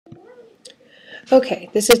Okay,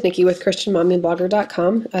 this is Nikki with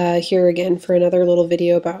ChristianMommyBlogger.com, here again for another little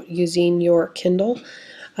video about using your Kindle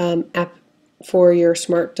app for your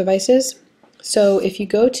smart devices. So if you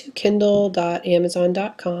go to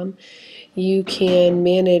kindle.amazon.com, you can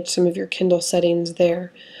manage some of your Kindle settings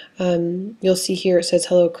there. You'll see here it says,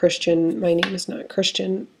 "Hello Christian." My name is not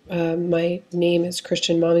Christian. My name is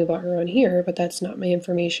Christian Mommy Blogger on here, but that's not my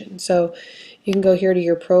information. So you can go here to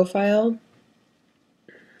your profile.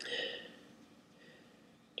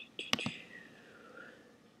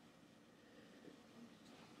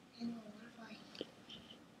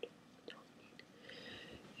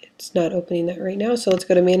 It's not opening that right now, so let's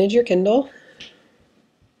go to Manage Your Kindle.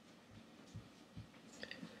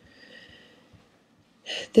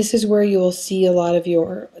 This is where you will see a lot of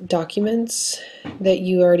your documents that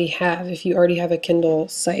you already have. If you already have a Kindle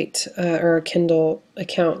site or a Kindle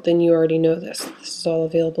account, then you already know this. This is all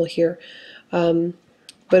available here. But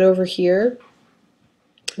over here,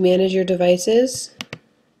 Manage Your Devices,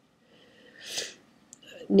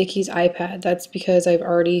 Nikki's iPad. That's because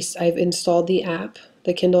I've installed the app,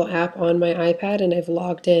 the Kindle app, on my iPad, and I've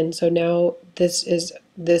logged in. So now the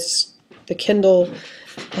Kindle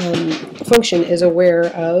function is aware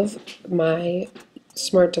of my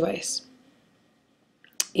smart device.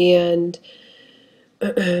 And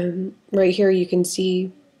right here you can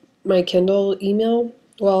see my Kindle email.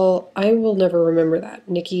 Well, I will never remember that.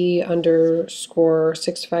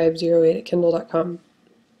 Nikki_6508@kindle.com.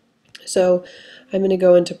 So I'm going to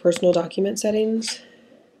go into personal document settings,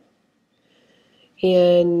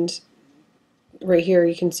 and right here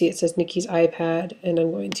you can see it says Nikki's iPad, and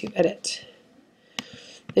I'm going to edit.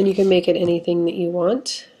 And you can make it anything that you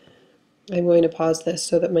want. I'm going to pause this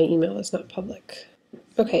so that my email is not public.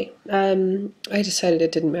 Okay, I decided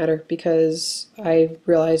it didn't matter because I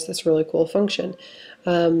realized this really cool function.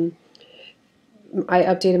 I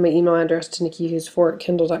updated my email address to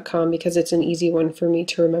nikkihughes4@kindle.com because it's an easy one for me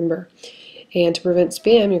to remember. And to prevent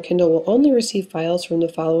spam, your Kindle will only receive files from the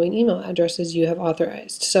following email addresses you have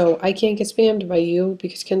authorized. So I can't get spammed by you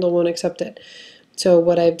because Kindle won't accept it. So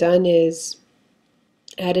what I've done is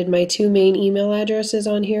added my two main email addresses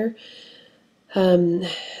on here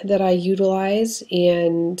that I utilize,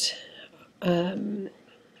 and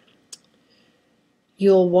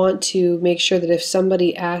you'll want to make sure that if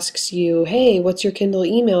somebody asks you, "Hey, what's your Kindle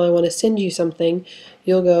email? I want to send you something,"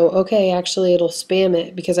 you'll go, "Okay, actually it'll spam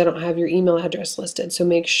it because I don't have your email address listed." So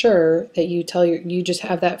make sure that you just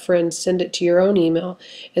have that friend send it to your own email,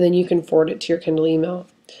 and then you can forward it to your Kindle email.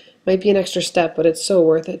 Might be an extra step, but it's so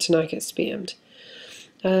worth it to not get spammed.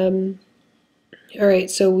 Alright,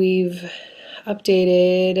 so we've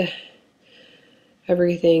updated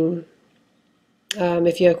everything.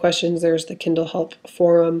 If you have questions, there's the Kindle Help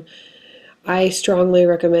forum. I strongly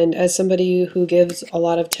recommend, as somebody who gives a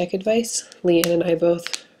lot of tech advice, Leanne and I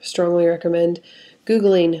both strongly recommend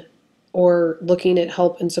Googling or looking at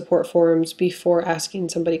help and support forums before asking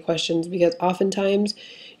somebody questions, because oftentimes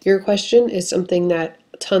your question is something that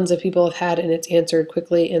tons of people have had and it's answered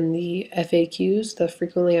quickly in the FAQs, the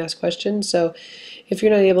frequently asked questions. So if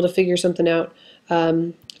you're not able to figure something out,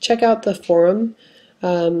 check out the forum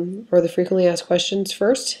or the frequently asked questions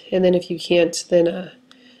first, and then if you can't, then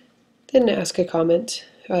ask a comment,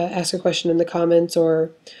 ask a question in the comments,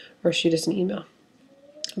 or shoot us an email.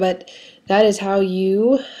 But that is how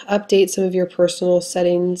you update some of your personal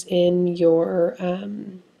settings in your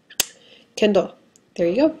Kindle. There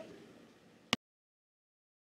you go.